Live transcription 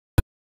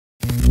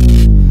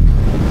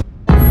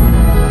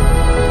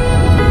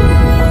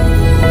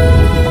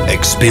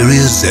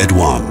Xperia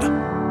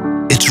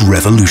Z1. It's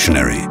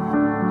revolutionary.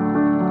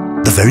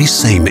 The very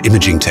same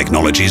imaging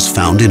technologies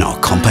found in our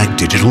compact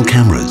digital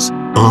cameras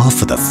are,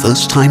 for the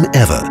first time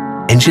ever,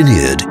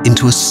 engineered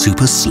into a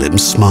super slim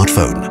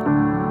smartphone.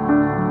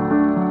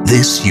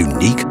 This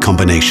unique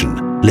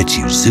combination lets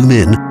you zoom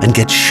in and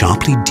get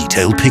sharply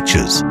detailed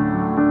pictures,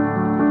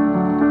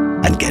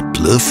 and get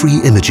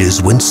blur-free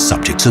images when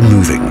subjects are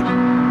moving.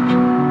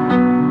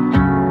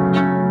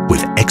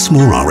 With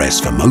Exmor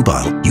RS for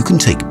mobile, you can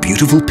take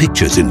beautiful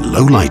pictures in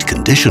low-light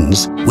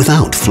conditions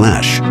without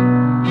flash.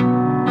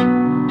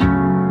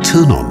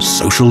 Turn on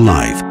Social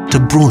Live to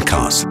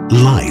broadcast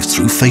live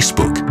through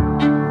Facebook.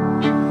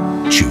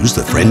 Choose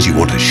the friends you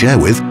want to share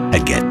with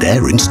and get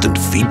their instant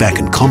feedback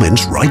and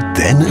comments right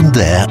then and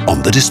there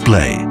on the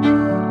display.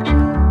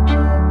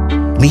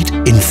 Meet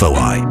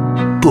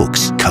InfoEye.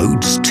 Books,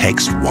 codes,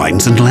 text,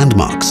 wines and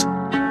landmarks.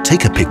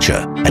 Take a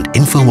picture and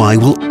InfoEye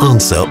will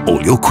answer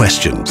all your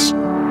questions.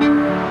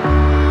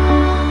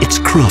 It's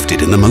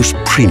crafted in the most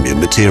premium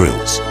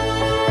materials.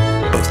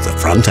 Both the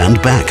front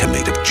and back are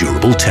made of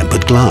durable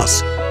tempered glass,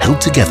 held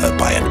together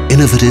by an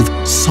innovative,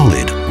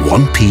 solid,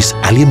 one-piece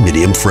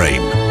aluminium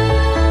frame.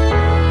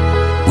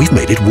 We've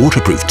made it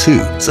waterproof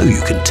too, so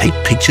you can take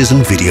pictures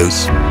and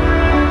videos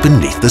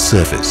beneath the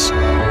surface.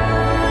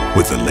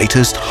 With the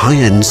latest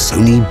high-end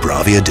Sony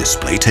Bravia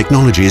display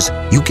technologies,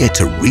 you get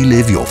to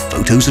relive your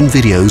photos and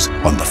videos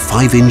on the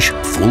 5-inch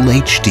Full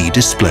HD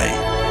display,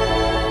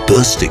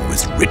 bursting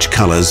with rich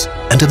colors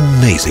and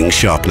amazing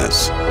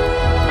sharpness.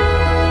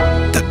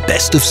 The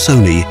best of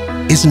Sony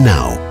is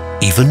now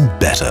even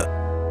better.